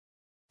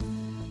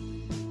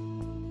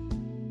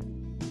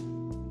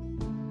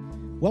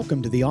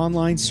Welcome to the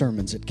online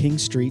sermons at King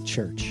Street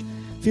Church.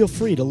 Feel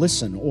free to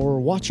listen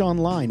or watch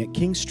online at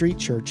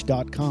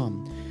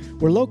kingstreetchurch.com.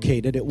 We're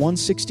located at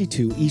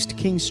 162 East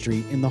King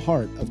Street in the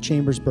heart of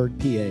Chambersburg,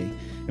 PA,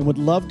 and would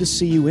love to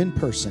see you in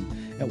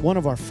person at one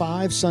of our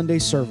 5 Sunday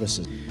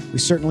services. We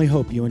certainly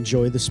hope you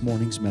enjoy this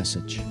morning's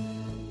message.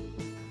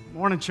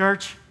 Morning,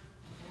 church.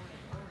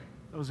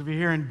 Those of you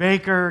here in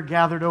Baker,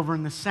 gathered over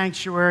in the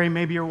sanctuary,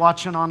 maybe you're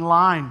watching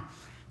online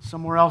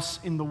somewhere else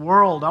in the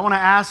world. I want to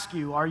ask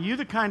you, are you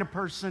the kind of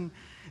person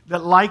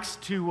that likes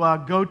to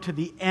go to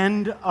the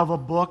end of a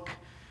book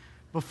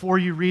before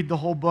you read the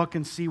whole book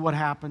and see what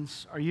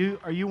happens? Are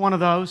you one of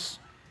those?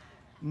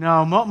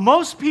 No,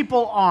 most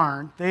people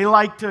aren't. They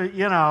like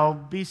to,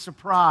 be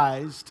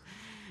surprised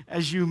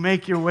as you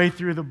make your way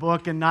through the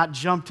book and not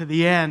jump to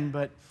the end.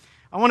 But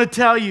I want to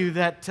tell you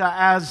that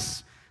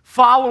as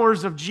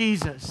followers of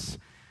Jesus,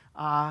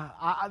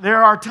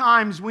 there are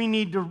times we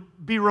need to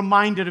be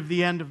reminded of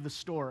the end of the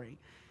story,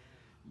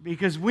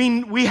 because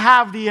we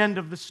have the end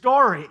of the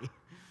story.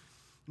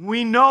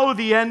 We know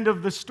the end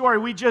of the story.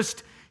 We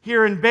just,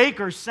 here in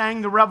Baker,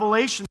 sang the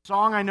Revelation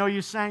song. I know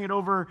you sang it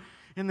over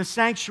in the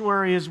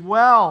sanctuary as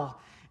well.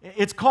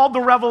 It's called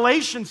the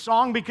Revelation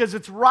song because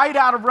it's right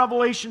out of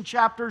Revelation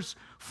chapters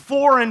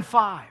 4 and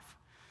 5.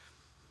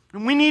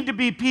 And we need to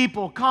be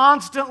people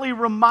constantly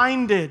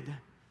reminded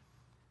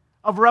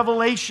of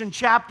Revelation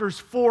chapters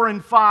 4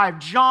 and 5.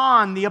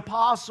 John, the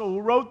apostle who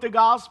wrote the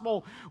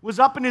gospel, was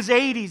up in his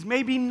 80s,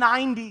 maybe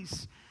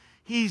 90s.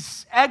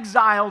 He's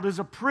exiled as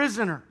a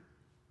prisoner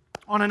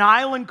on an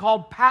island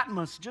called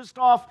Patmos, just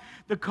off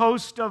the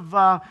coast of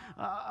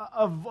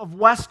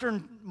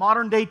western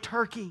modern-day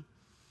Turkey.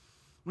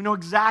 We know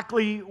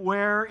exactly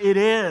where it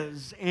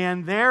is.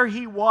 And there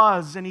he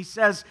was, and he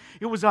says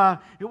it was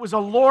a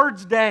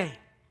Lord's Day,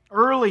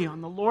 early on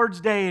the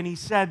Lord's Day, and he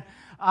said,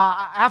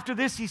 after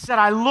this, he said,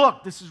 I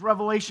looked, this is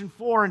Revelation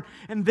 4,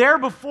 and there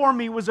before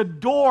me was a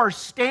door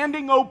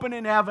standing open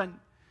in heaven.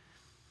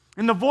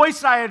 And the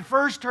voice I had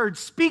first heard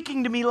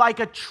speaking to me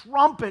like a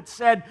trumpet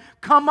said,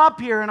 come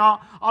up here and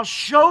I'll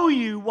show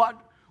you what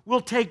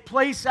will take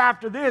place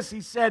after this.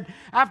 He said,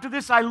 after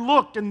this I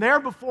looked, and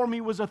there before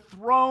me was a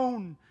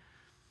throne.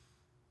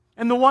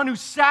 And the one who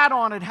sat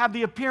on it had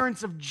the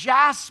appearance of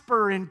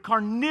jasper and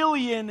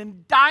carnelian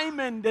and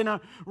diamond, and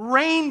a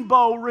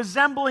rainbow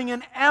resembling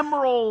an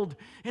emerald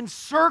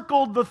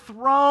encircled the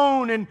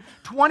throne, and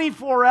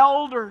 24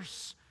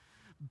 elders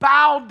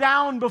bowed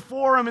down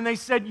before him, and they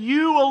said,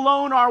 you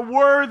alone are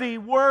worthy,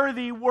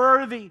 worthy,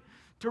 worthy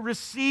to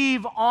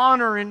receive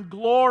honor and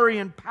glory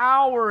and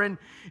power. And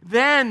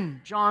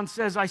then, John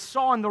says, I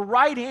saw in the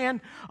right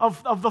hand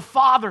of the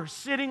Father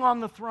sitting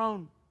on the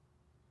throne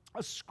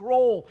a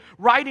scroll,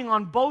 writing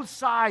on both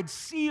sides,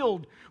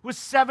 sealed with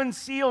 7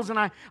 seals. And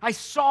I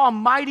saw a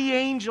mighty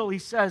angel, he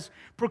says,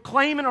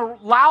 proclaim in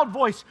a loud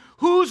voice,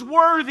 who's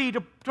worthy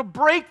to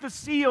break the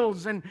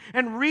seals and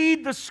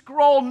read the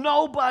scroll?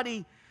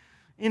 Nobody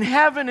in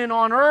heaven and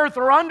on earth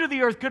or under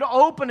the earth could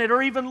open it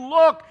or even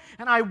look.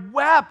 And I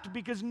wept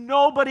because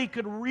nobody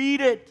could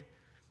read it.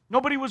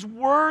 Nobody was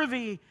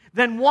worthy.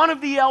 Then one of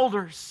the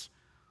elders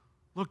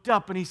looked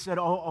up and he said,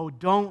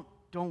 don't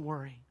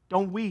worry,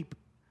 don't weep.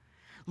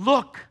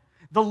 Look,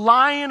 the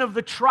Lion of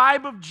the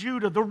tribe of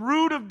Judah, the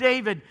Root of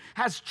David,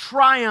 has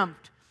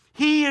triumphed.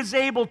 He is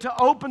able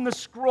to open the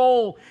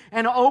scroll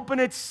and open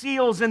its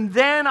seals. And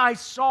then I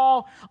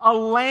saw a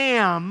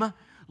lamb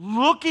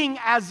looking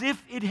as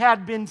if it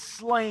had been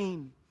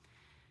slain.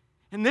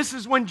 And this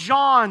is when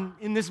John,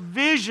 in this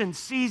vision,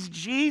 sees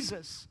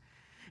Jesus.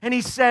 And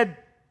he said,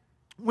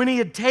 when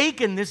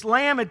this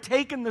lamb had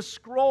taken the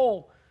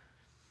scroll,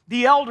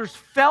 the elders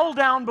fell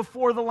down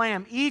before the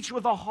lamb, each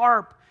with a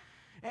harp.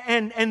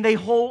 And they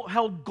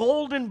held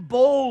golden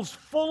bowls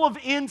full of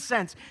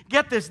incense.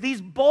 Get this,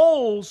 these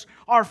bowls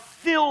are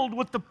filled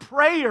with the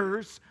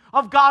prayers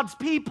of God's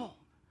people.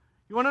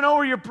 You want to know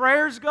where your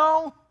prayers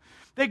go?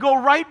 They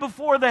go right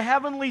before the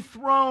heavenly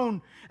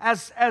throne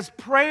as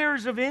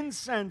prayers of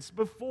incense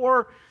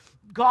before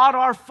God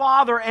our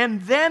Father.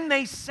 And then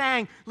they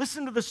sang,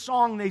 listen to the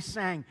song they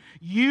sang.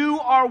 You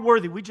are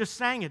worthy. We just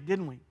sang it,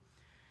 didn't we?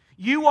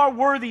 You are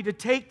worthy to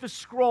take the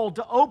scroll,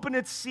 to open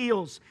its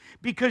seals,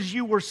 because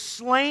you were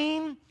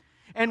slain,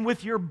 and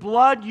with your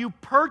blood you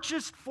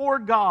purchased for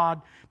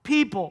God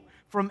people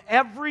from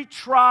every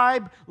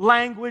tribe,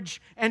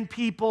 language, and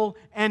people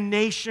and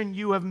nation.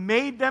 You have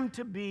made them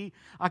to be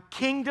a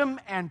kingdom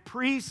and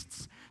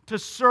priests to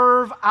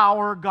serve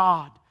our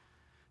God.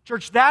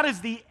 Church, that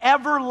is the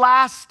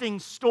everlasting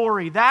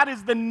story. That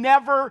is the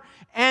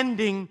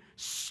never-ending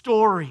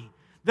story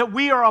that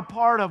we are a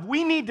part of.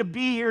 We need to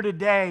be here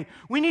today.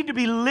 We need to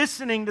be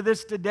listening to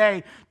this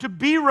today to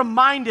be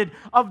reminded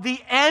of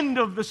the end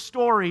of the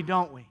story,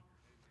 don't we?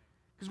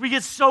 Because we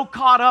get so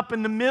caught up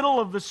in the middle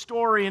of the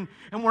story and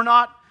we're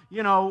not,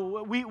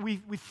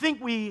 we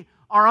think we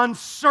are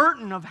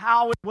uncertain of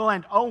how it will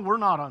end. Oh, we're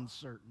not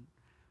uncertain.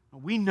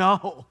 We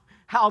know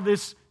how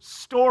this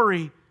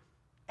story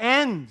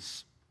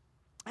ends.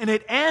 And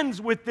it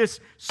ends with this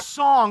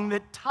song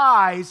that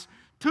ties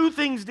two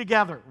things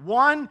together.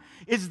 One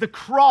is the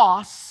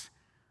cross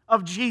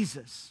of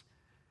Jesus,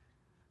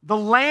 the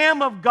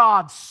Lamb of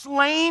God,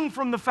 slain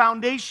from the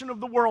foundation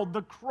of the world,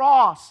 the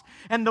cross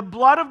and the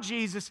blood of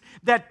Jesus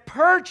that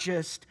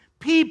purchased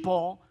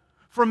people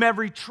from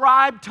every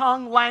tribe,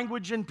 tongue,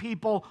 language, and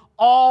people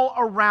all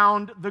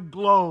around the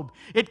globe.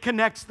 It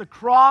connects the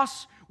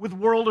cross with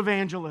world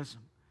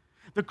evangelism,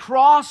 the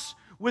cross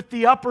with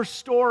the upper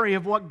story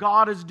of what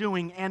God is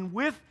doing. And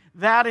with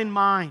that in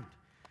mind,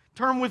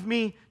 turn with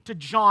me to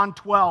John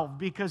 12,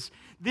 because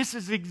this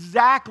is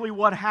exactly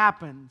what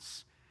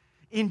happens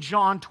in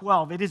John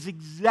 12. It is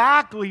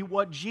exactly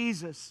what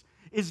Jesus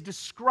is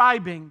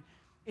describing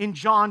in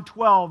John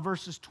 12,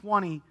 verses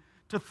 20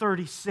 to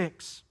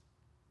 36.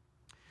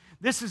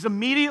 This is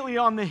immediately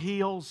on the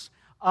heels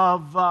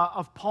of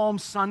Palm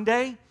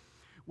Sunday,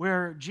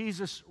 where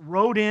Jesus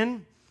rode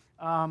in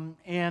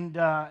and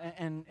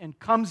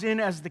comes in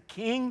as the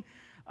king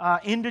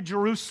into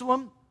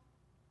Jerusalem.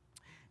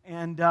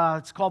 And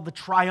it's called the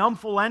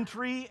triumphal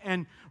entry.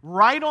 And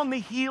right on the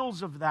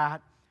heels of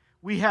that,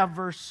 we have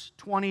verse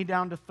 20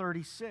 down to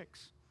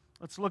 36.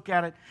 Let's look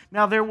at it.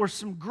 Now, there were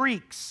some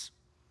Greeks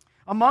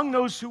among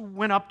those who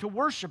went up to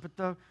worship at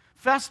the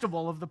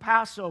festival of the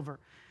Passover.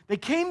 They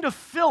came to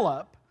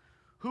Philip,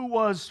 who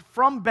was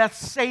from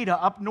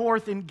Bethsaida up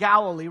north in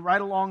Galilee,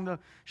 right along the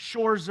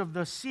shores of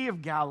the Sea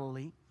of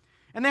Galilee.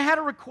 And they had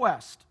a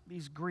request,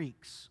 these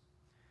Greeks.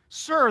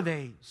 "Sir,"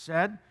 they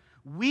said,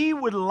 "we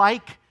would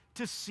like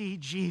to see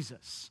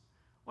Jesus."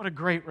 What a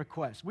great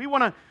request. We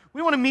want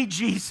to meet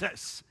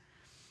Jesus.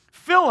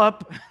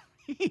 Philip,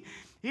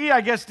 he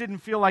I guess didn't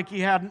feel like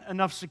he had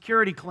enough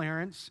security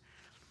clearance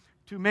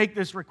to make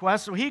this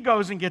request, so he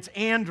goes and gets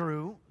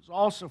Andrew, who's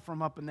also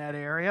from up in that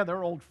area.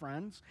 They're old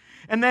friends.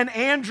 And then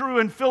Andrew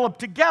and Philip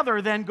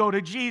together then go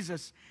to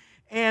Jesus.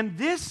 And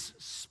this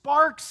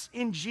sparks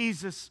in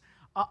Jesus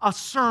a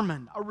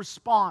sermon, a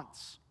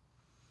response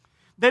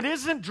that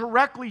isn't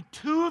directly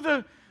to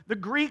the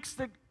Greeks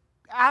that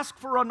ask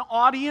for an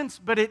audience,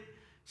 but it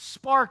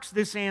sparks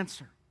this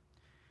answer.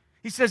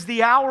 He says,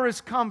 "The hour has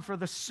come for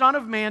the Son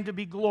of Man to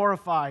be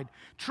glorified.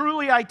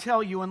 Truly I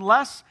tell you,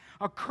 unless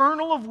a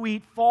kernel of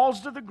wheat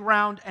falls to the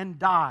ground and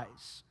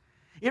dies,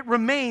 it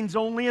remains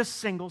only a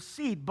single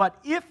seed. But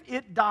if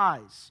it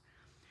dies,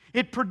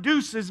 it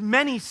produces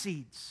many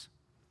seeds.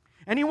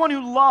 Anyone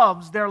who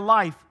loves their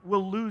life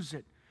will lose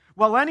it,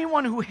 while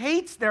anyone who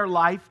hates their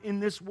life in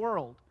this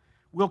world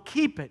will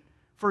keep it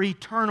for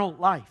eternal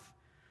life.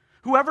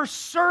 Whoever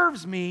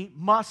serves me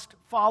must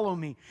follow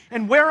me,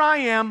 and where I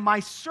am, my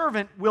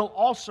servant will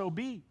also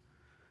be.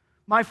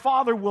 My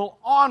Father will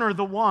honor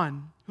the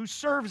one who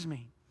serves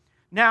me.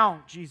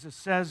 Now," Jesus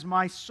says,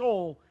 "my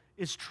soul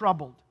is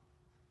troubled.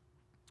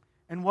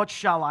 And what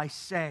shall I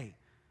say?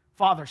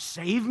 Father,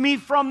 save me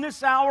from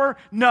this hour?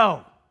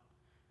 No.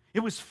 It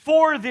was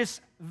for this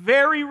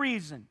very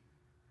reason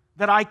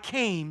that I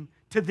came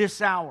to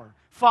this hour.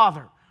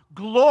 Father,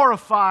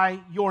 glorify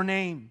your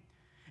name."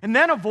 And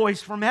then a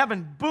voice from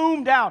heaven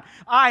boomed out,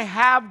 "I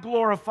have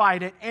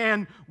glorified it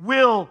and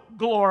will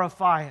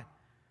glorify it."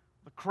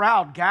 The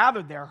crowd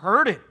gathered there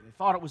heard it. They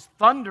thought it was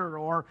thunder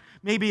or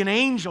maybe an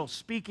angel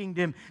speaking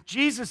to him.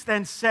 Jesus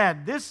then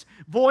said, "This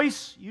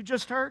voice you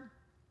just heard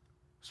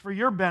is for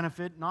your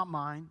benefit, not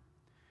mine.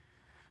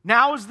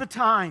 Now is the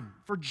time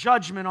for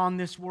judgment on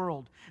this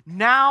world.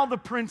 Now the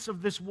prince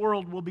of this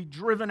world will be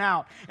driven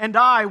out. And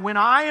I, when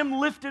I am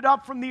lifted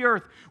up from the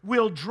earth,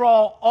 will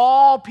draw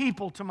all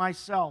people to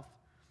myself."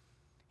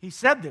 He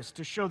said this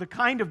to show the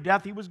kind of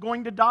death he was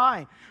going to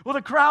die. Well,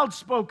 the crowd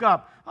spoke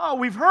up. "Oh,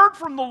 we've heard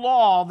from the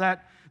law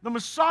that the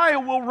Messiah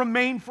will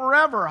remain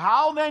forever.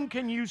 How then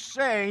can you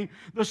say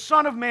the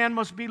Son of Man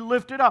must be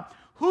lifted up?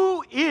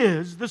 Who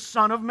is the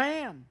Son of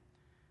Man?"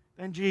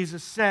 Then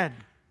Jesus said,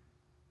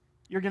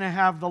 "You're going to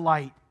have the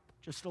light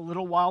just a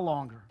little while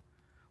longer.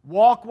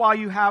 Walk while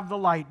you have the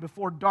light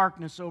before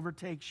darkness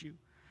overtakes you.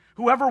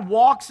 Whoever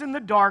walks in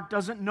the dark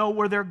doesn't know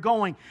where they're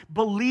going.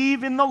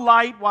 Believe in the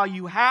light while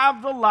you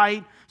have the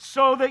light,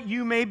 so that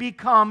you may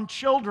become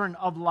children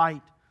of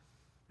light."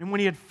 And when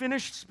he had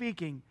finished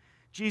speaking,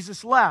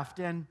 Jesus left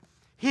and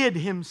hid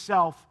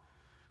himself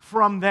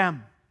from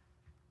them.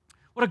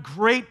 What a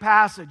great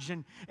passage.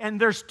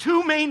 And there's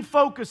two main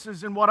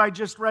focuses in what I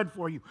just read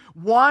for you.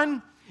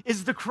 One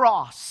is the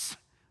cross.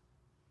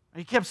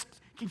 He keeps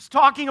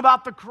talking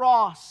about the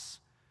cross.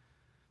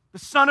 The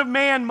Son of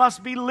Man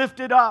must be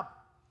lifted up.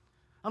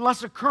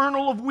 Unless a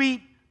kernel of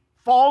wheat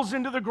falls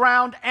into the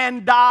ground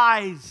and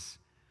dies.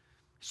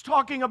 He's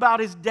talking about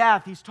his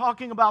death. He's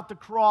talking about the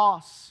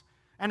cross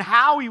and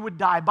how he would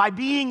die, by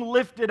being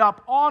lifted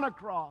up on a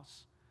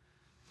cross.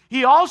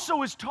 He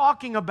also is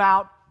talking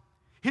about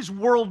his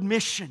world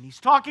mission.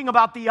 He's talking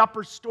about the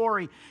upper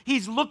story.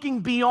 He's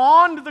looking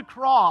beyond the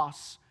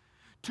cross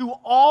to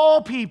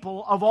all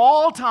people of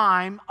all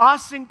time,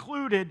 us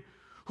included,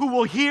 who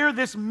will hear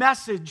this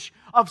message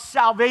of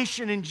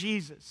salvation in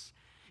Jesus.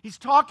 He's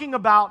talking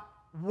about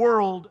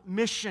world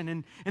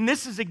mission. And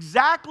this is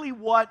exactly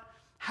what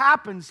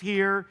happens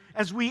here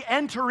as we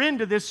enter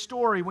into this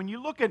story. When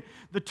you look at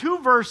the two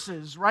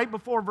verses right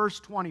before verse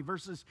 20,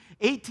 verses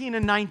 18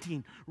 and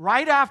 19,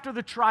 right after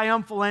the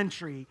triumphal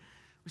entry,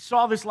 we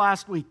saw this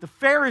last week, the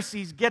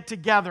Pharisees get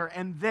together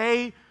and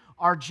they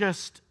are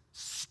just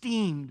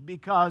steamed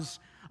because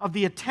of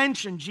the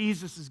attention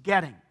Jesus is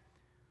getting.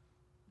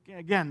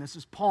 Again, this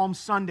is Palm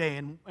Sunday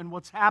and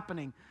what's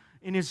happening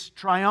in his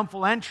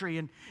triumphal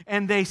entry.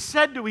 And they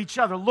said to each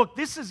other, look,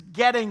 this is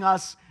getting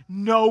us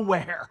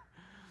nowhere.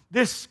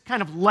 This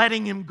kind of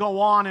letting him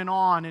go on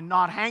and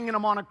not hanging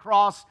him on a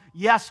cross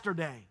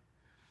yesterday.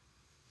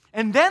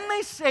 And then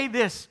they say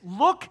this,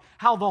 look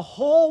how the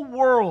whole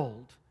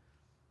world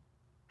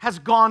has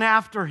gone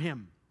after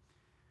him.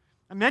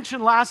 I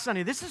mentioned last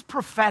Sunday, this is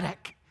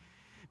prophetic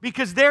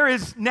because there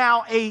is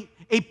now a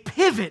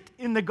pivot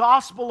in the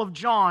Gospel of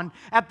John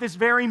at this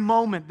very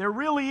moment. There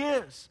really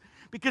is.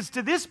 Because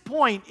to this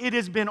point, it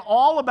has been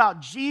all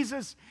about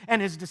Jesus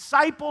and his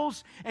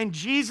disciples and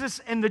Jesus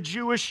and the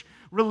Jewish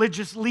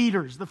religious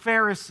leaders, the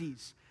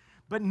Pharisees.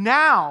 But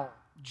now,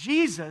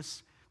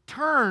 Jesus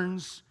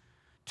turns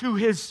to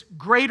his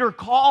greater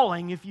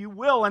calling, if you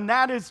will, and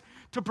that is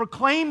to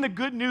proclaim the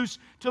good news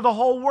to the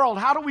whole world.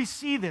 How do we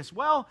see this?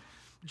 Well,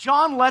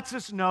 John lets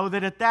us know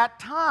that at that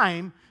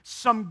time,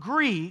 some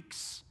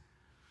Greeks,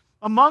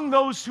 among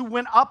those who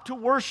went up to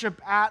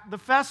worship at the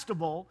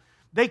festival,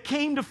 they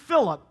came to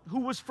Philip,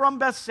 who was from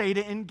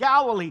Bethsaida in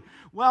Galilee.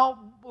 Well,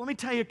 let me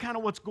tell you kind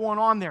of what's going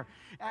on there.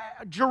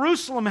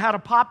 Jerusalem had a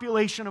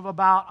population of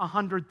about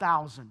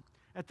 100,000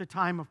 at the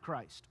time of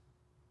Christ.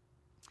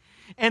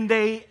 And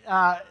they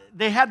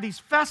had these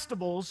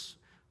festivals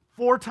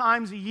 4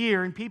 times a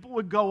year, and people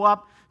would go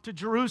up to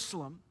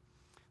Jerusalem.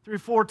 3 or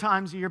 4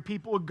 times a year,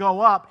 people would go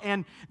up,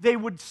 and they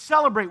would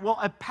celebrate. Well,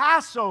 at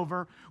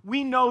Passover,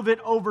 we know that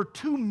over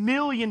 2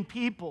 million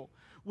people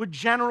would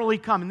generally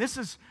come. And this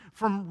is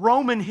from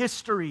Roman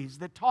histories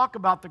that talk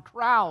about the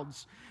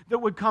crowds that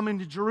would come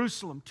into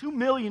Jerusalem. 2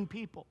 million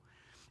people.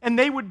 And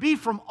they would be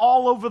from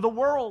all over the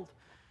world.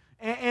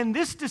 And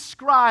this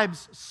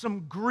describes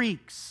some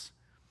Greeks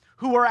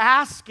who are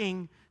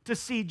asking to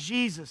see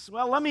Jesus.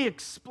 Well, let me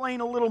explain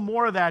a little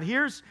more of that.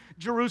 Here's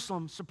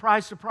Jerusalem.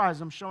 Surprise,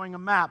 surprise, I'm showing a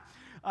map.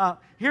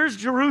 Here's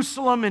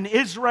Jerusalem in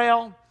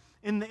Israel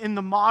in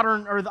the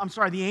modern, or I'm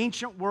sorry, the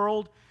ancient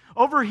world.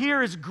 Over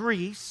here is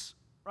Greece.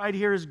 Right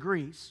here is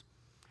Greece.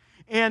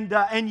 And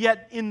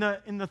yet in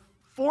the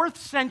 4th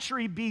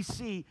century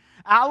BC,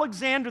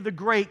 Alexander the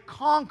Great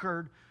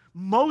conquered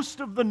most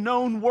of the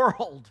known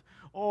world,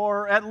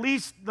 or at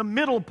least the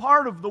middle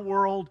part of the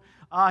world.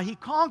 He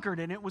conquered,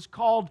 and it was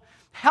called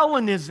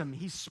Hellenism.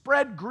 He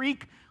spread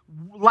Greek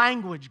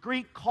language,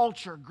 Greek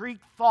culture, Greek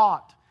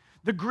thought,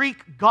 the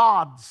Greek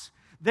gods.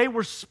 They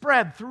were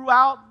spread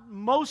throughout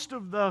most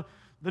of the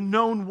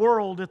known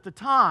world at the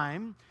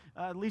time,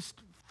 at least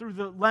through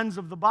the lens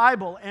of the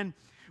Bible. And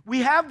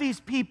we have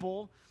these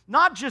people,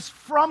 not just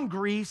from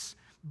Greece,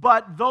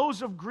 but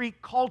those of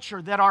Greek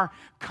culture that are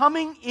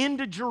coming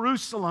into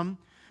Jerusalem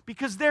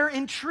because they're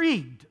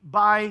intrigued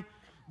by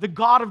the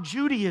God of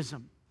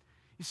Judaism.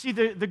 You see,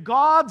 the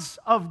gods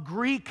of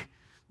Greek,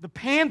 the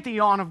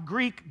pantheon of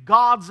Greek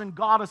gods and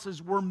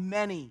goddesses were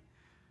many,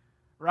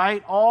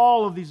 right?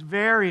 All of these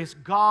various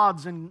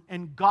gods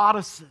and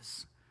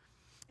goddesses.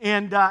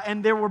 And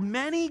there were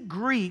many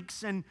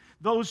Greeks and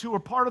those who were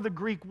part of the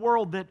Greek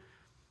world that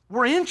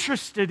were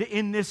interested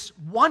in this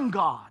one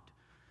God,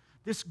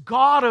 this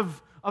God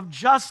of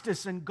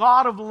justice and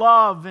God of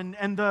love and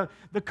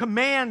the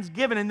commands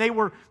given. And they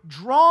were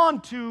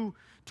drawn to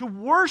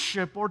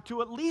worship or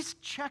to at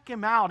least check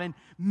him out. And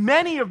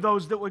many of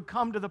those that would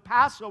come to the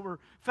Passover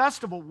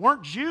festival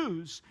weren't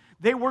Jews.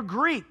 They were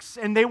Greeks,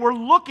 and they were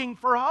looking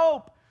for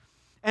hope.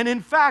 And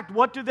in fact,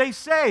 what do they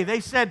say? They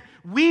said,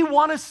 we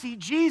want to see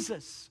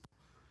Jesus.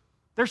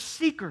 They're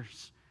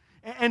seekers.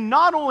 And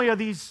not only are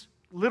these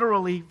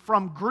literally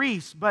from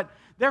Greece, but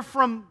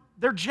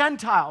they're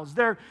Gentiles.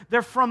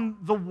 They're from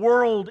the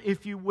world,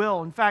 if you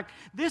will. In fact,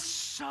 this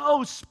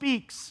so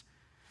speaks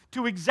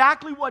to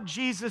exactly what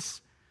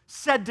Jesus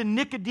said to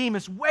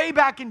Nicodemus way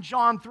back in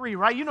John 3,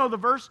 right? You know the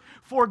verse,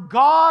 for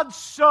God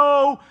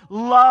so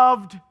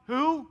loved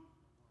who?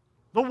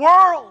 The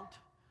world.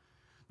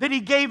 That he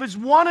gave his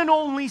one and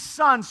only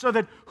Son so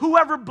that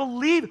whoever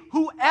believes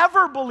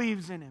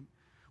in him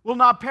will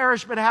not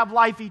perish but have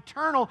life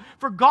eternal.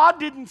 For God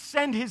didn't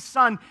send his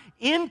Son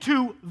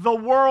into the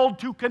world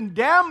to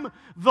condemn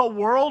the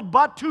world,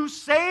 but to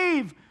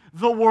save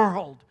the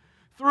world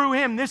through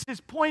him. This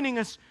is pointing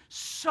us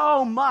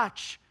so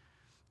much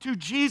to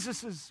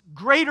Jesus'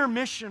 greater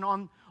mission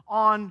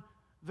on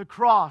the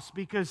cross.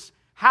 Because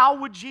how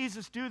would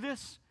Jesus do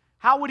this?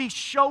 How would he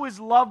show his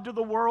love to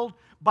the world?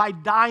 By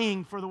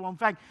dying for the world. In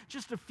fact,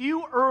 just a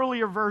few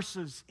earlier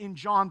verses in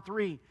John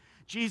 3,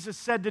 Jesus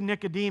said to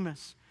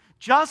Nicodemus,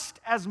 just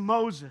as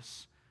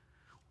Moses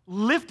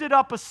lifted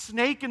up a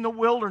snake in the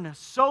wilderness,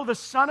 so the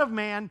Son of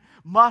Man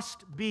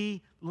must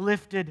be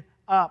lifted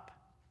up.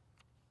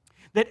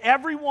 That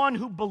everyone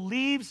who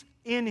believes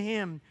in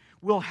him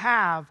will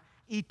have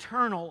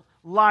eternal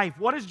life.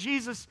 What is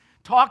Jesus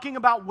talking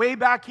about way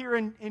back here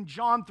in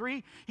John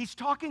 3, he's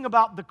talking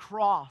about the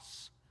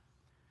cross.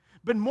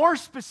 But more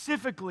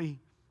specifically,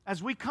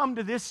 as we come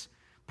to this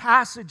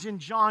passage in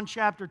John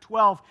chapter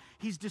 12,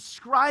 he's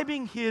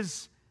describing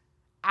his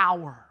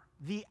hour.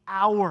 The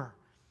hour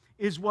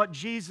is what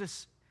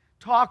Jesus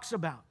talks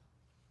about.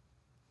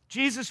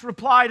 Jesus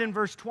replied in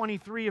verse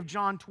 23 of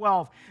John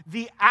 12,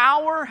 "The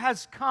hour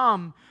has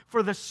come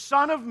for the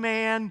Son of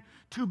Man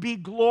to be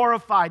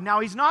glorified." Now,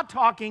 he's not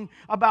talking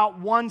about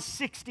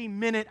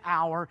 160-minute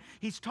hour.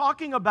 He's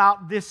talking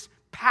about this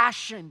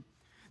passion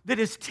that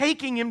is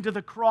taking him to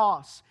the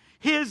cross.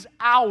 His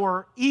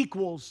hour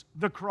equals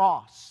the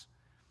cross.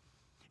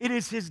 It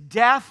is his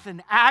death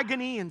and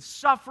agony and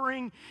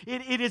suffering.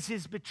 It is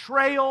his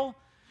betrayal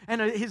and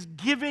his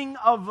giving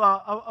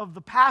of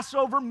the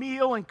Passover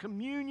meal and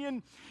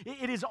communion.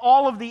 It is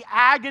all of the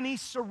agony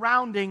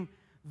surrounding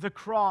the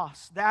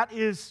cross. That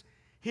is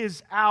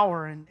his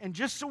hour. And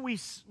just so we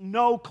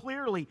know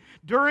clearly,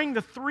 during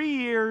the 3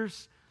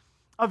 years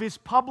of his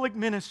public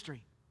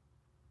ministry,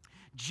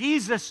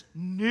 Jesus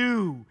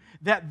knew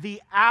that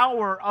the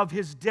hour of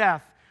his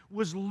death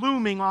was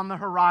looming on the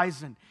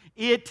horizon.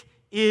 It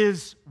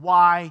is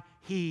why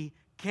he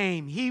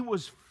came. He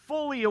was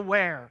fully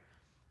aware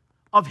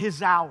of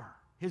his hour,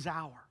 his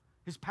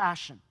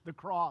passion, the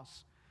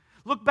cross.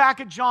 Look back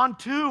at John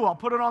 2. I'll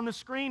put it on the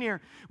screen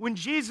here. When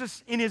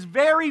Jesus, in his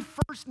very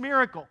first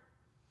miracle,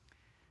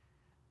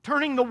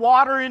 turning the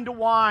water into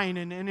wine,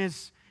 and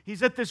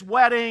he's at this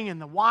wedding,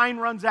 and the wine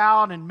runs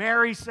out, and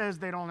Mary says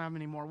they don't have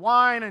any more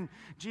wine, and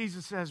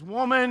Jesus says,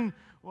 "Woman,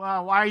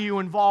 well, why are you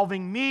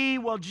involving me?"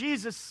 Well,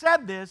 Jesus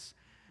said this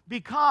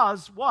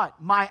because,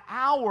 what? My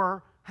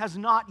hour has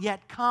not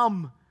yet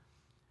come.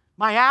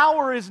 My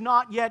hour is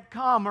not yet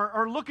come.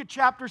 Or look at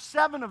chapter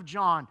 7 of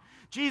John.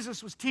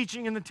 Jesus was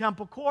teaching in the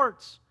temple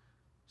courts.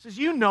 He says,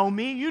 "You know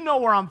me. You know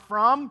where I'm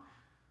from."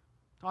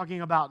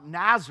 Talking about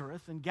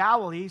Nazareth in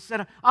Galilee. He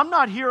said, "I'm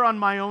not here on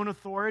my own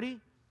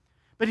authority,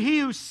 but he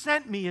who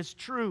sent me is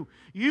true.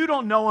 You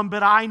don't know him,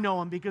 but I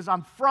know him because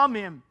I'm from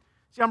him."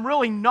 See, I'm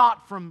really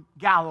not from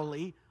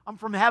Galilee. I'm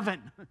from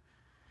heaven.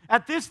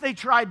 At this, they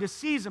tried to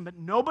seize him, but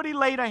nobody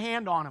laid a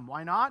hand on him.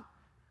 Why not?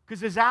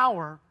 Because his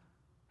hour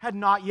had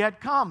not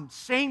yet come.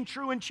 Same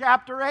true in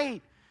chapter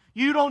 8.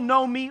 "You don't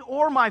know me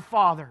or my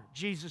Father,"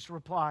 Jesus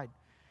replied.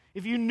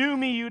 "If you knew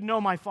me, you'd know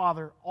my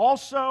Father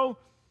also."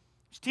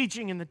 He's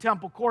teaching in the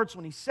temple courts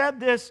when he said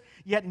this,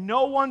 yet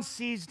no one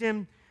seized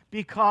him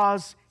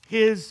because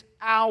his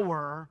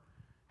hour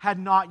had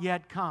not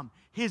yet come.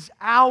 His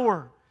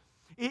hour.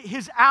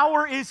 His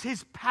hour is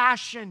his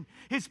passion.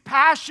 His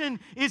passion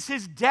is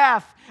his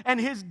death, and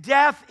his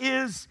death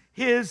is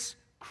his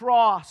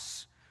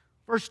cross.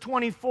 Verse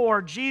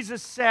 24,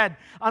 Jesus said,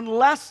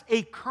 "Unless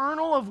a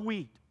kernel of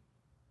wheat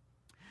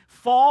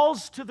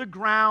falls to the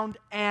ground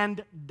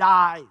and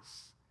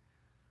dies,"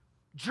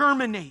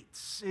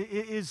 germinates,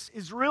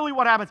 is really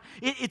what happens.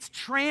 It's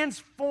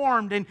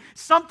transformed, and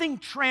something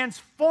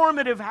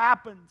transformative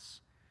happens.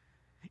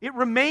 It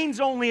remains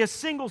only a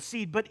single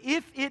seed, but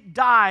if it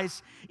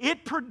dies,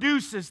 it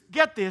produces,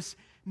 get this,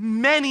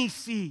 many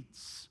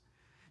seeds.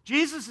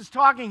 Jesus is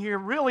talking here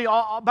really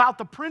about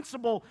the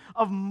principle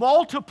of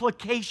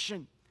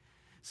multiplication.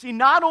 See,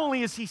 not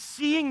only is he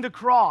seeing the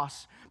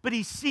cross, but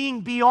he's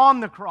seeing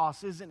beyond the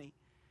cross, isn't he?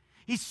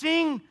 He's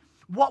seeing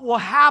what will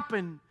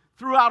happen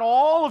throughout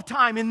all of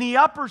time in the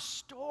upper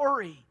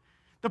story,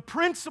 the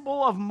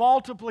principle of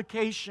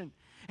multiplication.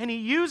 And he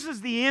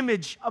uses the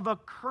image of a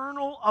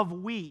kernel of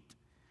wheat.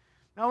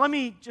 Now let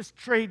me just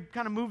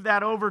move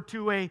that over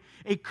to a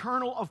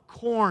kernel of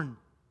corn.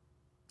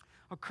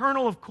 A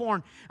kernel of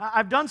corn.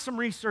 I've done some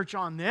research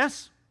on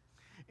this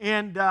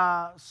and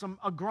some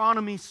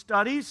agronomy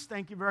studies.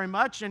 Thank you very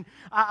much. And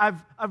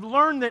I've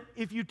learned that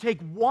if you take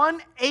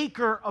 1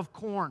 acre of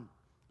corn,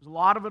 there's a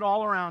lot of it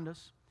all around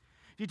us.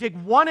 If you take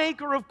 1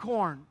 acre of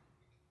corn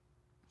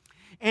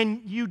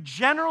and you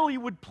generally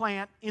would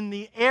plant in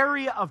the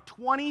area of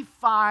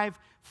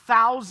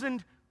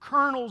 25,000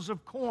 kernels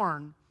of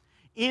corn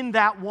in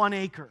that 1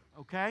 acre,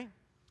 okay?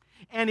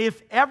 And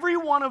if every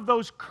one of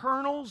those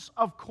kernels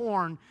of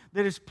corn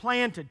that is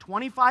planted,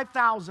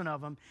 25,000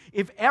 of them,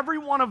 if every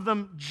one of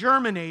them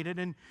germinated,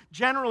 and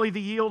generally the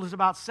yield is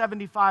about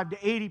 75 to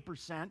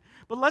 80%,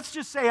 but let's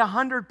just say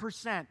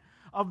 100%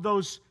 of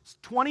those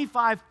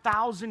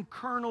 25,000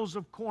 kernels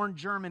of corn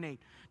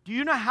germinate. Do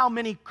you know how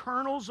many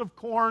kernels of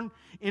corn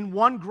in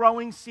one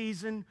growing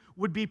season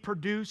would be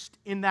produced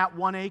in that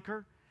 1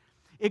 acre?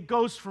 It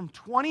goes from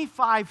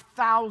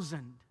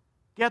 25,000,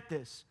 get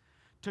this,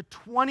 to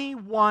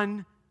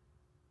 21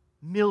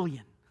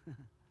 million.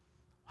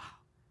 Wow.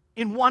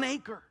 In 1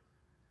 acre.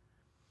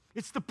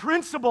 It's the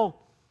principle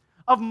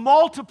of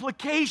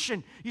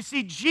multiplication. You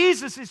see,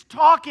 Jesus is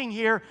talking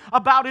here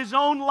about his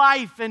own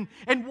life and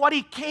what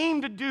he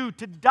came to do,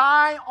 to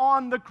die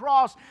on the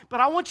cross. But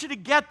I want you to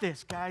get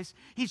this, guys.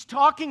 He's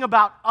talking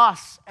about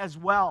us as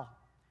well.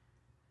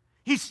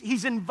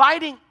 He's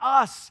inviting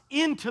us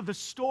into the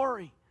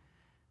story.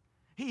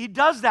 He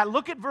does that.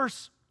 Look at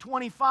verse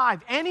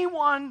 25.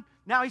 Anyone,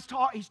 now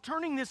he's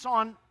turning this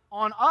on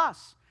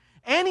us.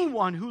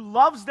 Anyone who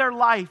loves their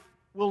life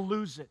will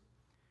lose it.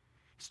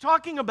 He's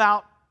talking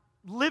about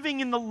living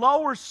in the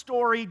lower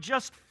story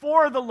just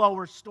for the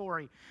lower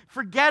story,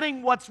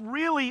 forgetting what's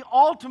really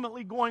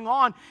ultimately going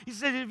on. He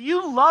said, if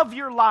you love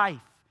your life,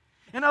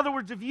 in other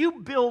words, if you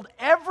build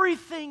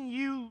everything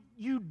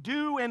you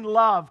do and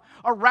love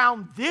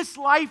around this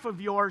life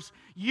of yours,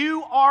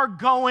 you are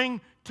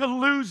going to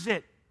lose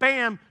it.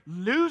 Bam,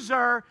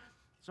 loser.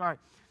 Sorry.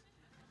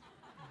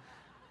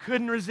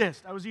 Couldn't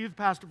resist. I was a youth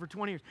pastor for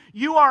 20 years.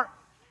 You're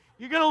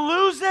going to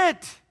lose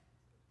it.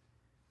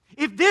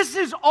 If this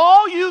is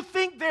all you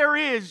think there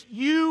is,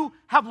 you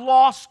have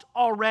lost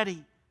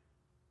already.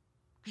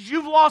 Because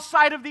you've lost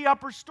sight of the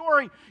upper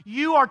story.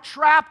 You are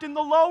trapped in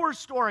the lower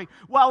story.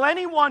 While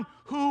anyone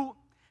who,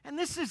 and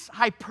this is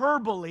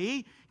hyperbole,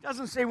 he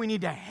doesn't say we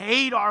need to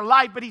hate our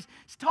life, but he's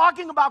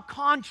talking about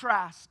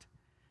contrast.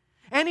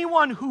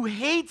 Anyone who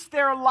hates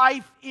their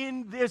life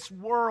in this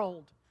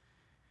world.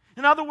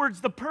 In other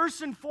words, the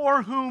person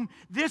for whom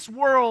this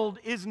world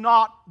is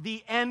not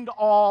the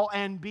end-all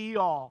and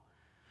be-all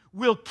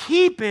will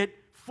keep it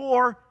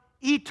for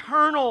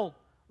eternal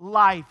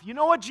life. You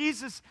know what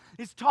Jesus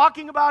is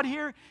talking about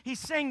here? He's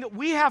saying that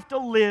we have to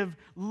live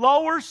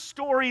lower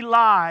story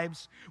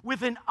lives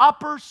with an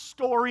upper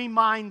story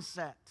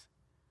mindset.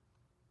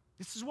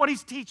 This is what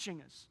he's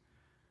teaching us.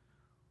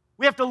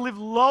 We have to live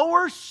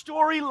lower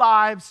story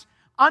lives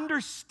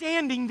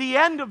understanding the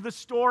end of the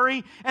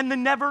story and the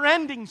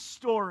never-ending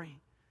story.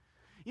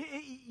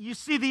 You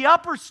see, the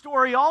upper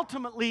story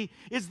ultimately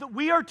is that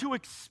we are to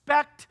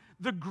expect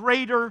the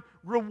greater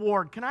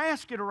reward. Can I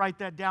ask you to write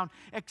that down?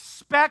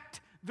 Expect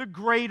the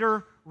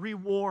greater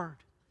reward.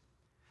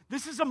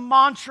 This is a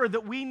mantra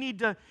that we need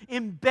to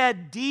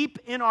embed deep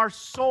in our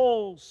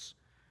souls.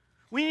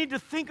 We need to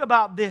think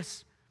about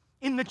this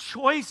in the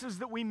choices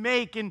that we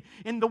make, in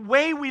the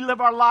way we live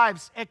our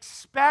lives.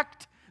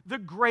 Expect the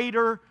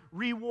greater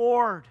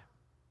reward.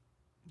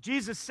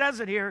 Jesus says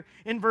it here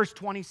in verse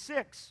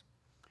 26.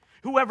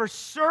 Whoever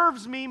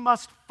serves me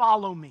must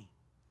follow me.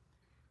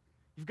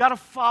 You've got to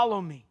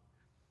follow me.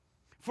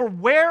 For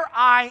where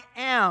I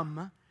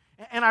am,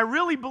 and I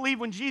really believe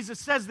when Jesus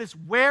says this,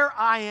 where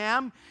I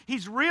am,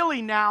 he's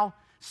really now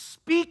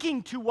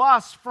speaking to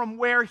us from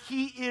where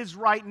he is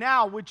right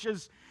now, which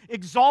is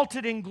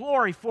exalted in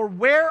glory. For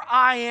where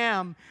I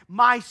am,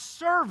 my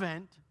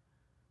servant,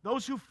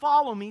 those who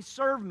follow me,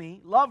 serve me,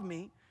 love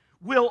me,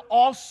 will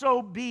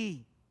also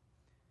be.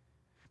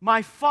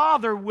 My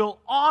Father will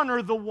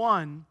honor the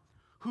one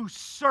who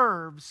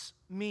serves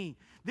me.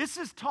 This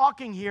is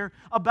talking here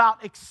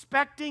about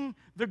expecting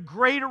the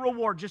greater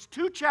reward. Just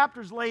 2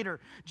 chapters later,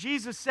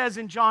 Jesus says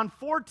in John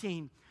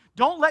 14,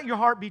 don't let your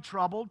heart be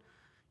troubled.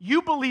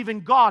 You believe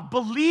in God.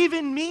 Believe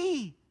in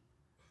me.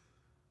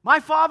 My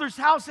Father's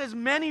house has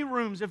many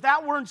rooms. If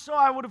that weren't so,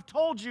 I would have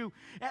told you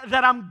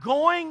that I'm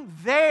going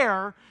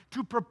there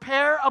to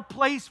prepare a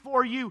place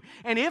for you.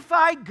 And if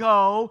I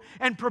go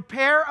and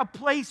prepare a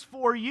place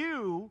for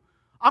you,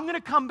 I'm going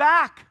to come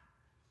back.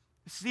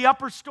 It's the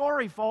upper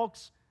story,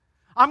 folks.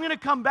 I'm going to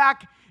come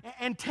back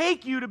and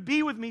take you to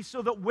be with me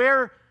so that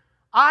where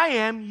I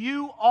am,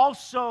 you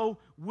also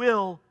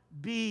will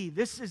be.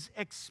 This is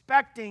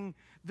expecting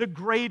the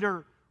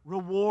greater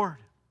reward.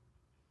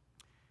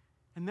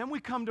 And then we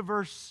come to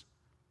verse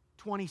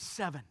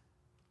 27.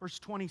 Verse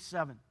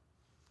 27.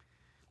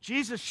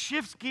 Jesus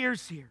shifts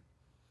gears here.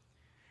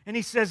 And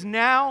he says,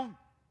 now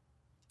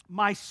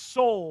my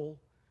soul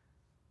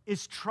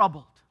is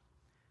troubled.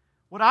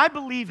 What I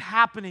believe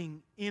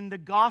happening in the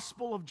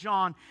Gospel of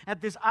John at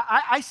this,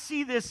 I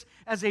see this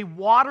as a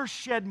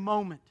watershed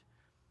moment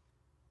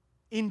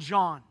in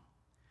John.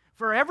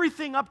 For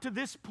everything up to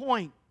this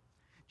point,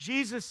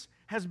 Jesus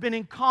has been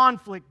in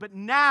conflict, but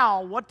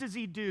now what does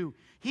he do?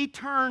 He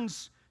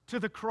turns to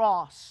the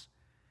cross,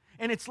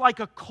 and it's like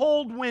a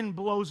cold wind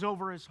blows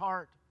over his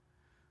heart.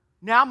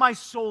 Now my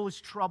soul is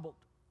troubled.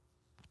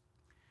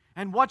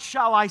 And what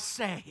shall I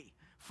say?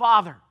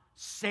 Father,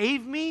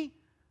 save me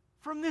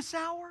from this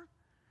hour?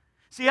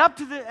 See,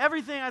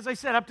 everything, as I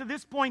said, up to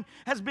this point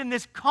has been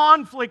this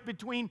conflict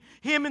between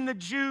him and the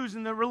Jews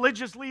and the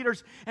religious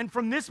leaders. And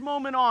from this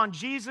moment on,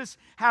 Jesus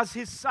has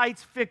his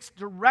sights fixed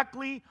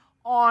directly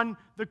on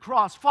the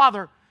cross.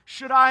 Father,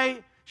 should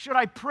I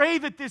pray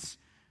that this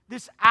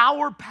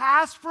hour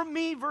pass from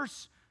me?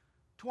 Verse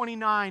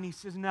 29, he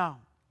says, no.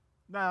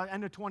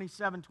 End of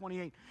 27,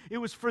 28. It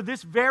was for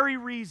this very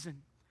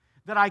reason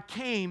that I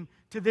came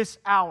to this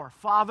hour.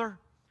 Father,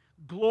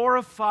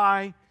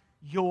 glorify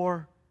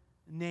your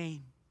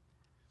name.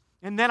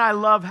 And then I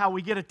love how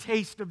we get a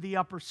taste of the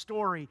upper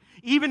story.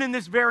 Even in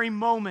this very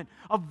moment,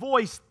 a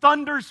voice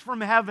thunders from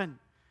heaven,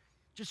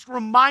 just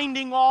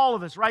reminding all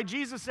of us, right?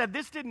 Jesus said,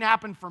 this didn't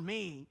happen for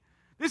me.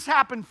 This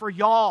happened for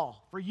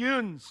y'all, for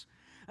yuns.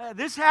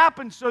 This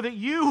happened so that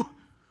you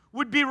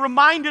would be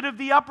reminded of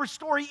the upper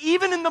story,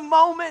 even in the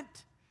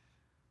moment.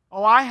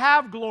 Oh, I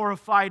have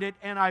glorified it,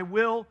 and I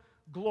will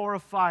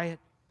glorify it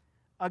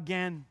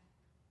again.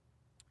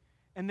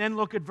 And then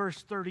look at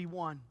verse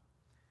 31.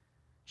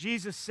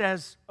 Jesus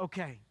says,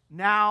 okay,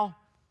 now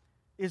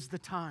is the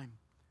time.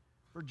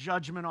 for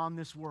judgment on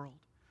this world.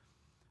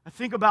 I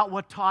think about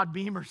what Todd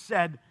Beamer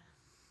said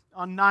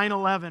on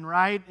 9/11,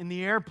 right? In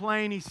the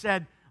airplane, he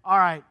said, all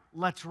right,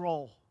 let's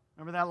roll.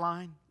 Remember that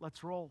line?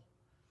 Let's roll.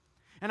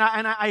 And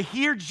I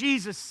hear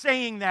Jesus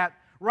saying that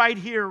right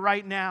here,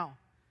 right now.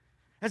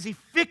 As he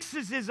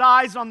fixes his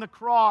eyes on the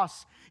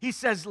cross, he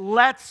says,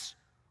 let's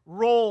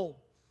roll.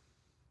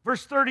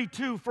 Verse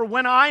 32, for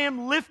when I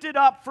am lifted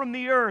up from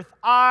the earth,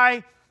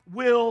 I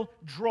will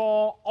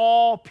draw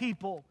all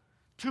people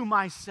to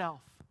myself.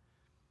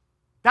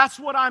 That's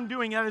what I'm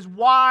doing. That is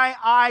why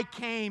I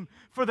came,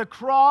 for the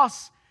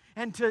cross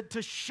and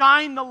to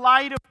shine the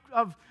light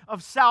of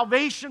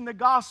salvation, the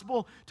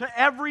gospel, to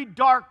every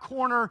dark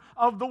corner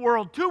of the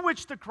world, to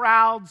which the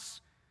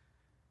crowds,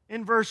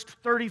 in verse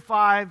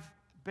 35,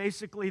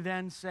 basically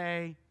then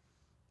say,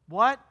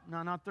 what?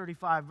 No, not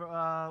 35.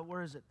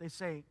 Where is it? They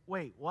say,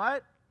 wait,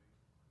 what?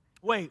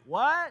 Wait,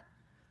 what?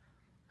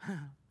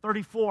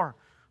 34.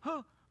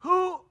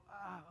 Who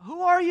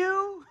are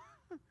you?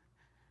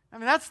 I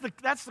mean, that's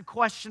the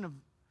question of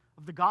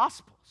the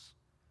Gospels.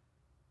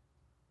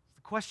 It's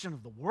the question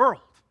of the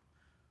world.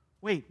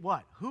 Wait,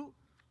 what? Who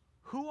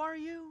are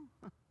you?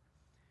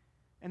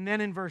 And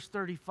then in verse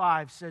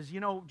 35 says,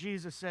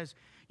 Jesus says,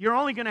 you're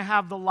only going to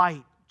have the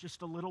light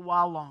just a little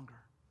while longer.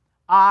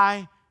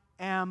 I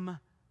am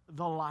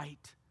the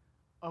light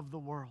of the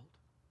world.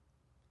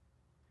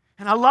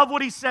 And I love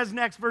what he says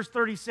next, verse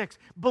 36.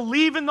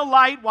 Believe in the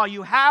light while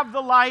you have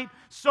the light,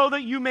 so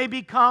that you may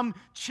become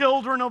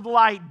children of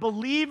light.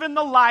 Believe in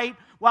the light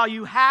while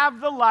you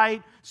have the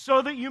light,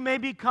 so that you may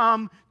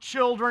become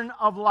children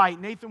of light.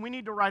 Nathan, we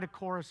need to write a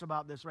chorus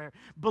about this right here.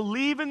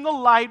 Believe in the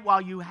light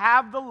while you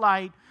have the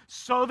light,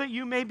 so that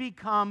you may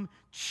become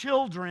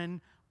children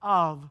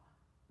of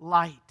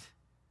light.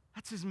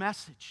 That's his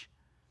message.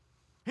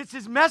 It's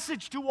his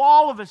message to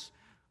all of us.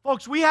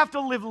 Folks, we have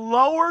to live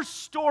lower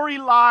story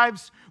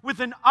lives with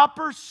an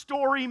upper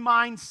story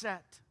mindset.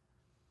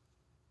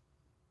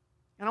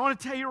 And I want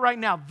to tell you right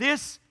now,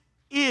 this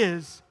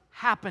is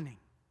happening.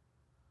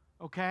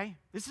 Okay?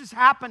 This is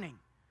happening.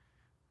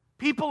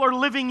 People are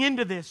living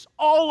into this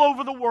all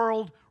over the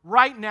world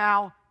right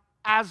now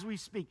as we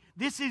speak.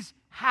 This is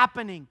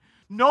happening.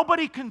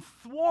 Nobody can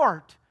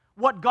thwart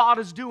what God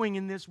is doing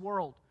in this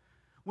world.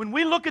 When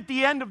we look at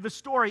the end of the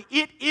story,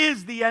 it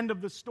is the end of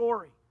the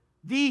story.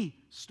 The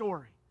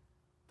story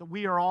that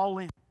we are all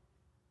in.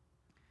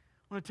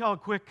 I want to tell a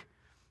quick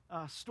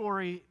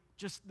story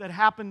just that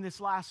happened this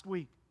last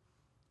week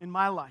in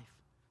my life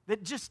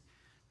that just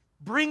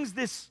brings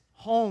this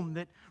home,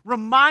 that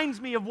reminds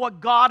me of what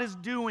God is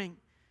doing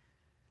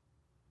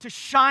to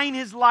shine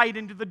His light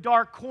into the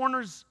dark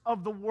corners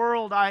of the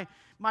world.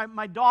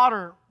 My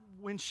daughter,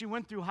 when she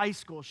went through high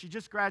school, she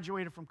just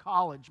graduated from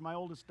college, my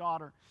oldest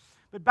daughter.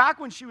 But back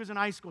when she was in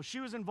high school, she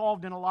was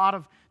involved in a lot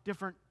of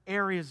different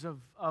areas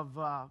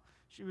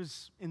she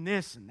was in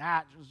this and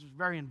that. She was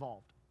very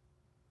involved.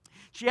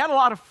 She had a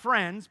lot of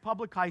friends,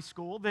 public high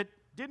school, that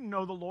didn't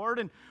know the Lord.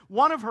 And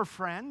one of her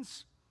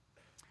friends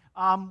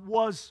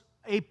was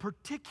a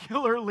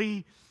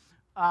particularly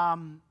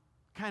kind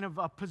of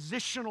a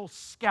positional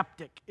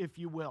skeptic, if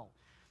you will.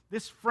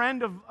 This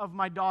friend of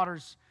my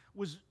daughter's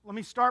let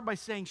me start by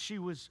saying she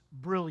was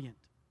brilliant.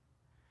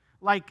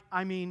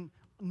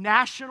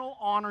 National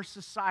Honor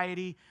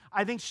Society.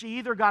 I think she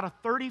either got a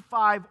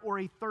 35 or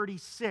a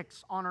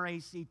 36 on her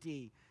ACT.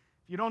 If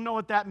you don't know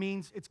what that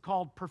means, it's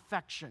called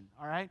perfection,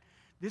 all right?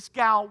 This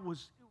gal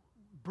was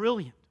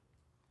brilliant.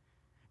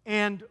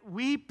 And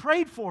we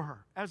prayed for her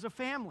as a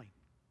family.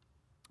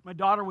 My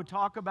daughter would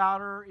talk about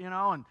her,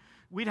 and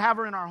we'd have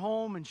her in our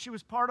home, and she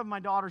was part of my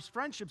daughter's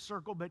friendship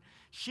circle, but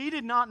she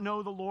did not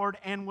know the Lord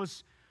and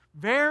was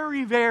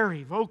very,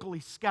 very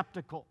vocally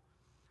skeptical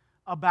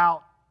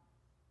about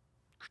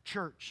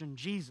church and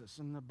Jesus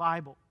and the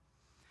Bible.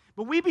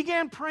 But we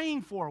began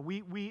praying for her.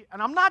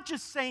 And I'm not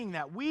just saying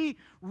that. We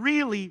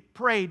really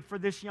prayed for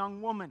this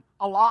young woman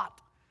a lot.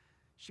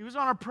 She was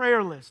on our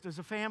prayer list as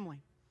a family.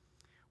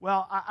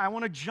 Well, I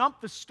want to jump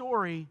the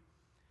story.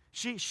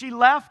 She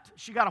left.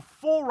 She got a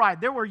full ride.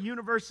 There were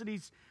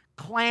universities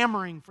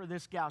clamoring for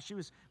this gal. She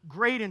was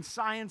great in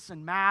science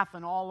and math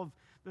and all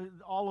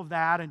of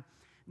that. And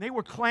they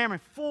were clamoring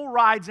full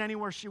rides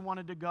anywhere she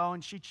wanted to go.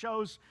 And she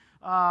chose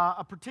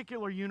a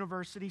particular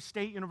university,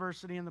 State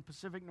University in the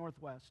Pacific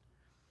Northwest.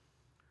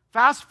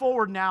 Fast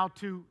forward now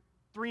to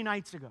 2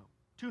 nights ago.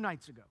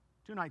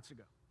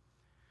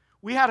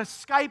 We had a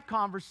Skype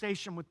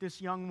conversation with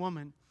this young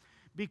woman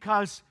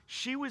because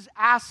she was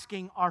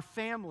asking our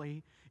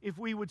family if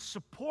we would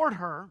support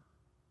her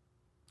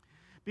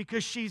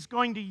because she's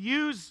going to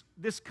use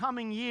this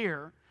coming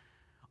year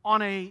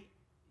on a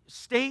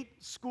state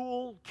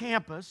school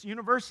campus,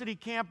 university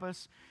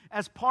campus,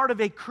 as part of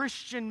a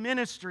Christian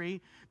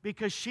ministry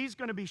because she's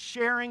going to be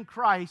sharing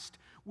Christ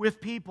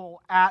with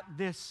people at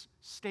this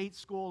state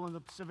school in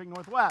the Pacific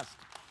Northwest.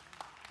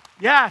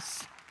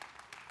 Yes.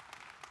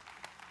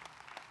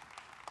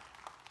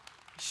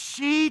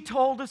 She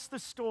told us the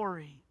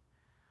story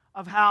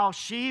of how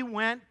she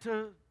went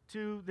to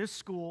this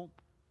school,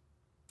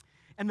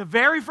 and the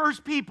very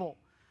first people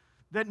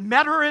that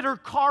met her at her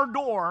car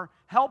door,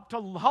 help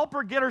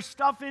her get her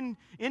stuff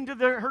into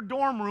her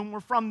dorm room,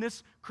 were from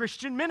this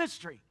Christian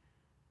ministry.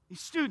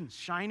 These students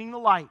shining the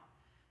light.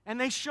 And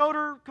they showed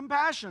her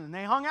compassion, and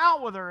they hung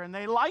out with her, and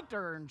they liked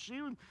her, and she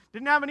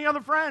didn't have any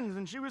other friends,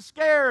 and she was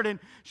scared, and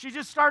she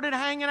just started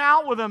hanging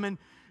out with them. And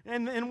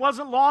it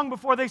wasn't long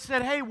before they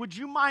said, hey, would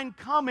you mind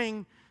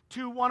coming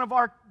to one of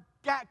our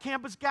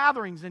campus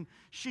gatherings? And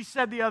she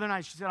said the other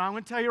night, she said, I'm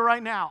going to tell you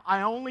right now,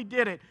 I only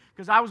did it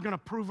because I was going to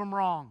prove them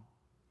wrong.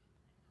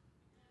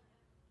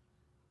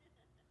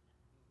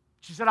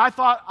 She said, I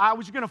thought I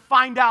was going to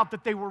find out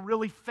that they were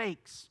really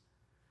fakes,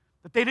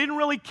 that they didn't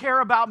really care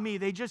about me.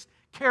 They just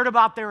cared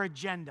about their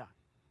agenda,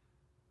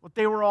 what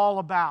they were all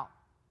about.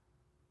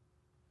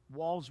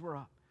 Walls were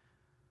up.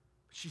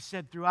 She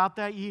said, throughout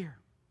that year,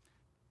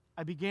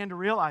 I began to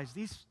realize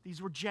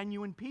these were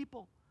genuine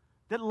people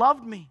that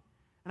loved me.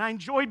 And I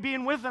enjoyed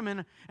being with them.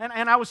 And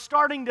I was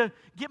starting to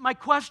get my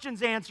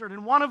questions answered.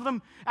 And one of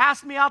them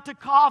asked me out to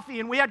coffee.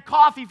 And we had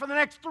coffee for the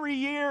next 3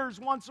 years,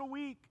 once a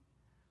week.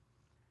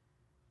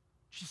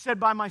 She said,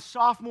 by my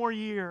sophomore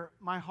year,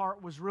 my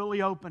heart was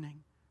really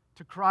opening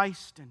to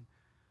Christ and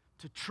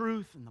to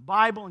truth and the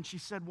Bible. And she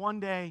said, one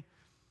day,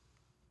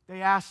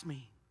 they asked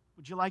me,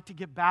 would you like to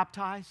get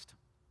baptized?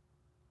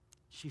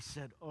 She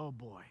said, oh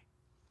boy.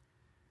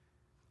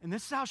 And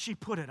this is how she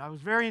put it. I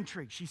was very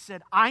intrigued. She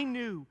said, I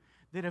knew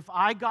that if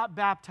I got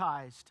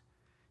baptized,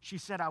 she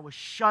said, I was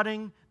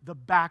shutting the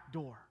back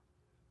door.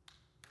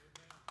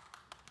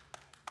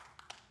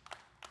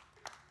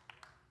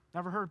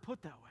 Never heard it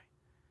put that way.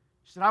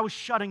 She said, I was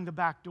shutting the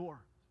back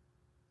door.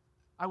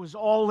 I was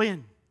all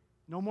in.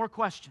 No more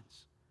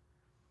questions.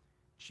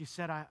 She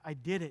said, I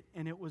did it,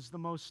 and it was the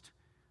most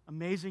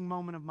amazing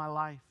moment of my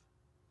life.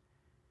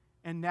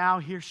 And now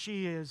here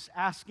she is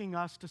asking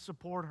us to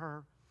support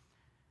her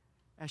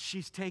as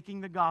she's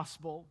taking the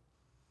gospel.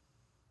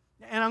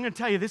 And I'm going to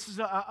tell you, this is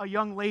a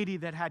young lady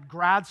that had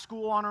grad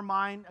school on her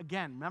mind.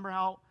 Again, remember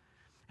how?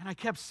 And I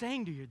kept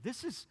saying to you,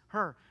 this is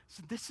her.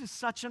 So this is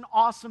such an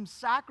awesome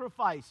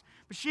sacrifice.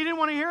 But she didn't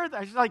want to hear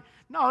that. She's like,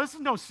 no, this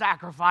is no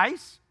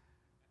sacrifice.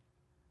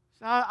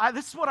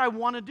 This is what I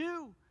want to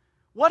do.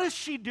 What is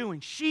she doing?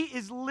 She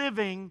is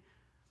living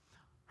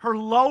her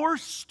lower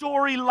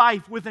story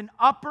life with an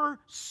upper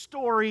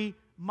story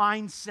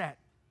mindset.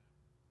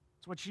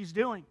 That's what she's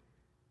doing.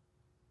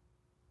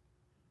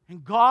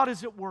 And God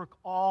is at work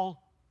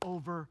all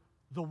over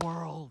the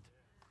world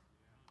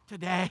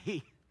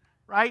today,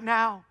 right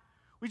now.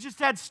 We just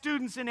had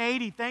students in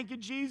Haiti, thank you,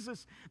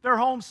 Jesus. They're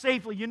home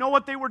safely. You know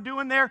what they were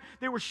doing there?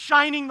 They were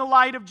shining the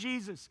light of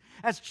Jesus.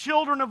 As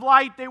children of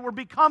light, they were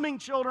becoming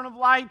children of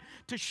light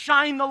to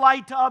shine the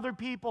light to other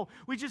people.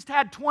 We just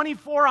had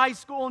 24 high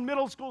school and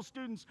middle school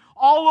students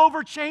all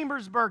over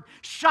Chambersburg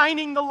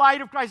shining the light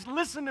of Christ.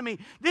 Listen to me.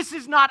 This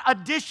is not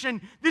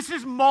addition. This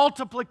is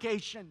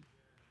multiplication.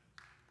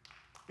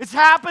 It's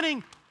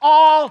happening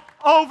all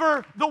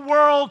over the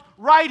world,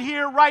 right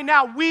here, right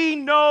now. We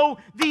know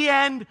the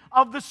end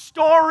of the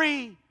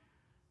story.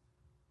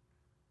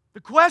 The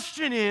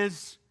question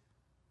is,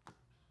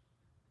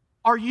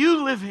 are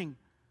you living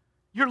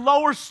your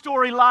lower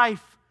story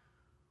life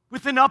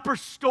with an upper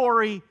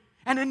story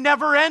and a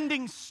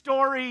never-ending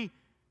story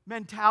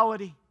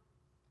mentality?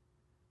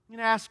 I'm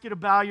going to ask you to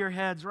bow your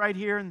heads right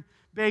here in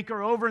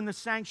Baker, over in the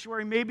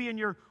sanctuary, maybe in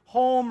your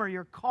home or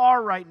your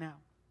car right now.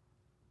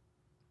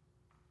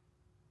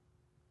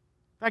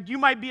 In fact, you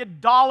might be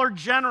at Dollar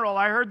General.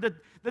 I heard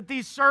that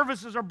these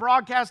services are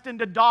broadcast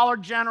into Dollar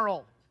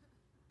General.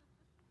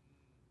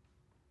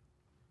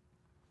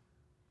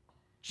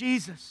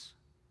 Jesus,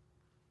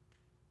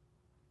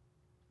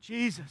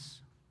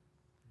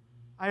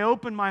 I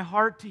open my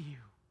heart to you.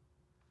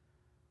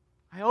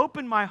 I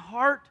open my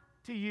heart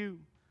to you.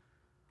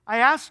 I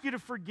ask you to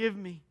forgive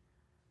me.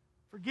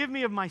 Forgive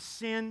me of my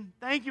sin.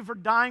 Thank you for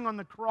dying on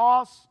the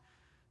cross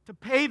to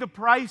pay the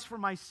price for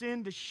my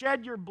sin, to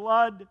shed your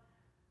blood.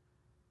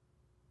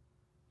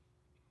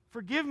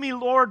 Forgive me,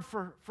 Lord,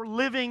 for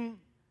living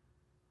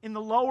in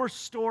the lower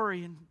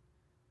story and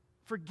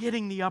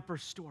forgetting the upper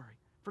story,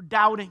 for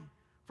doubting,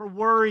 for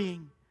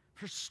worrying,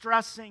 for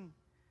stressing.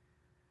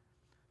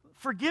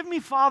 Forgive me,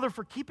 Father,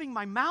 for keeping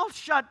my mouth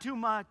shut too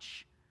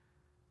much,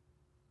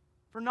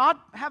 for not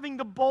having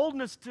the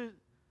boldness to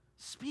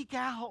speak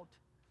out,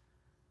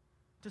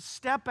 to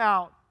step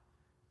out,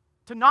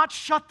 to not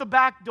shut the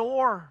back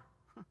door.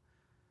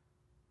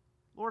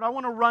 Lord, I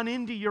want to run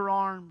into your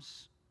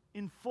arms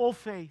in full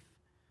faith,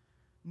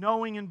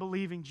 knowing and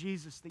believing,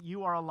 Jesus, that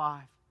you are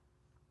alive.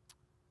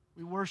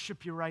 We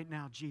worship you right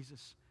now,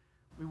 Jesus.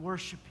 We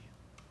worship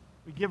you.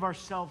 We give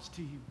ourselves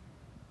to you.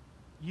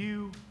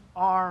 You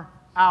are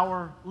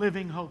our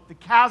living hope. The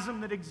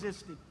chasm that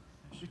existed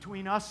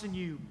between us and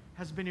you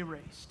has been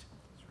erased.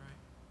 That's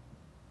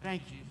right.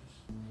 Thank you,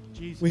 Jesus.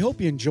 Jesus. We hope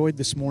you enjoyed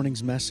this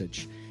morning's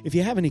message. If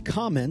you have any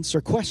comments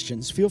or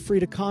questions, feel free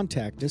to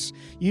contact us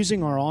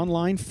using our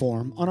online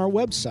form on our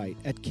website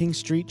at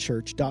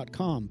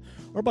kingstreetchurch.com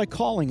or by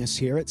calling us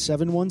here at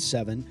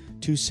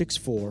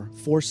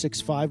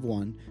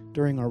 717-264-4651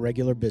 during our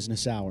regular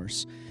business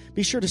hours.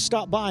 Be sure to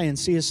stop by and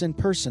see us in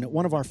person at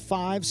one of our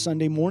 5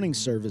 Sunday morning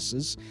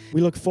services.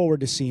 We look forward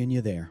to seeing you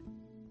there.